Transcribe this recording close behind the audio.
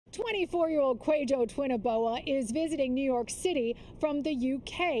24-year-old Kwejo Twinaboa is visiting New York City from the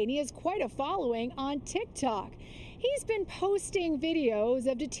UK, and he has quite a following on TikTok. He's been posting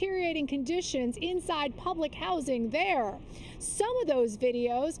videos of deteriorating conditions inside public housing there. Some of those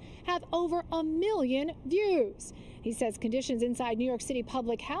videos have over 1 million views. He says conditions inside New York City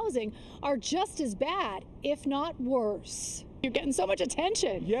public housing are just as bad, if not worse. You're getting so much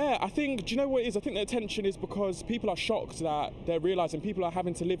attention. Yeah, I think, do you know what it is? I think the attention is because people are shocked that they're realizing people are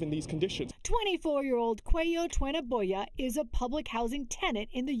having to live in these conditions. 24-year-old Kwejo Twinaboa is a public housing tenant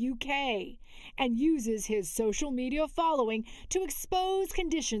in the UK and uses his social media following to expose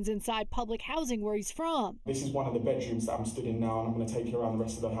conditions inside public housing where he's from. This is one of the bedrooms that I'm stood in now, and I'm going to take you around the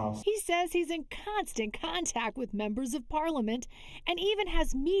rest of the house. He says he's in constant contact with members of parliament and even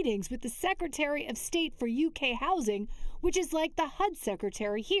has meetings with the Secretary of State for UK Housing, which is like the HUD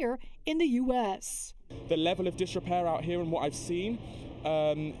secretary here in the US. The level of disrepair out here and what I've seen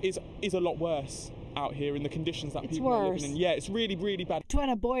is a lot worse out here in the conditions that people are living in. Yeah, it's really, really bad.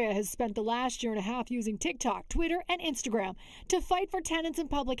 Twinaboa has spent the last year and a half using TikTok, Twitter, and Instagram to fight for tenants in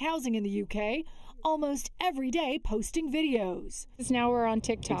public housing in the UK, almost every day posting videos. Now we're on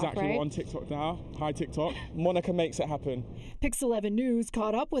TikTok, exactly, right? We're on TikTok now. Hi, TikTok. Monica makes it happen. Pix 11 News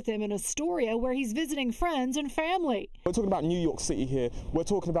caught up with him in Astoria, where he's visiting friends and family. We're talking about New York City here. We're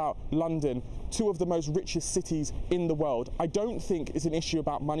talking about London, two of the most richest cities in the world. I don't think it's an issue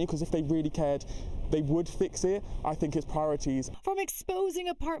about money, because if they really cared, they would fix it. I think it's priorities. From exposing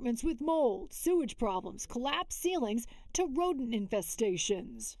apartments with mold, sewage problems, collapsed ceilings, to rodent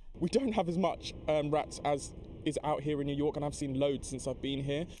infestations. We don't have as much rats as is out here in New York, and I've seen loads since I've been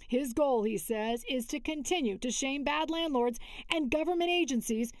here. His goal, he says, is to continue to shame bad landlords and government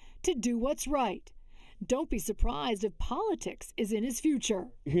agencies to do what's right. Don't be surprised if politics is in his future.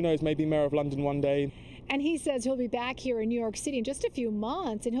 Who knows, maybe Mayor of London one day. And he says he'll be back here in New York City in just a few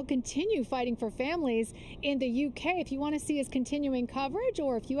months, and he'll continue fighting for families in the UK. If you want to see his continuing coverage,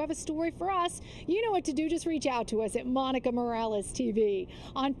 or if you have a story for us, you know what to do. Just reach out to us at Monica Morales TV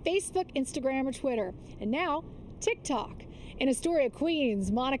on Facebook, Instagram, or Twitter. And now, TikTok. In Astoria, Queens,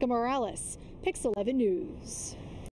 Monica Morales, Pix 11 News.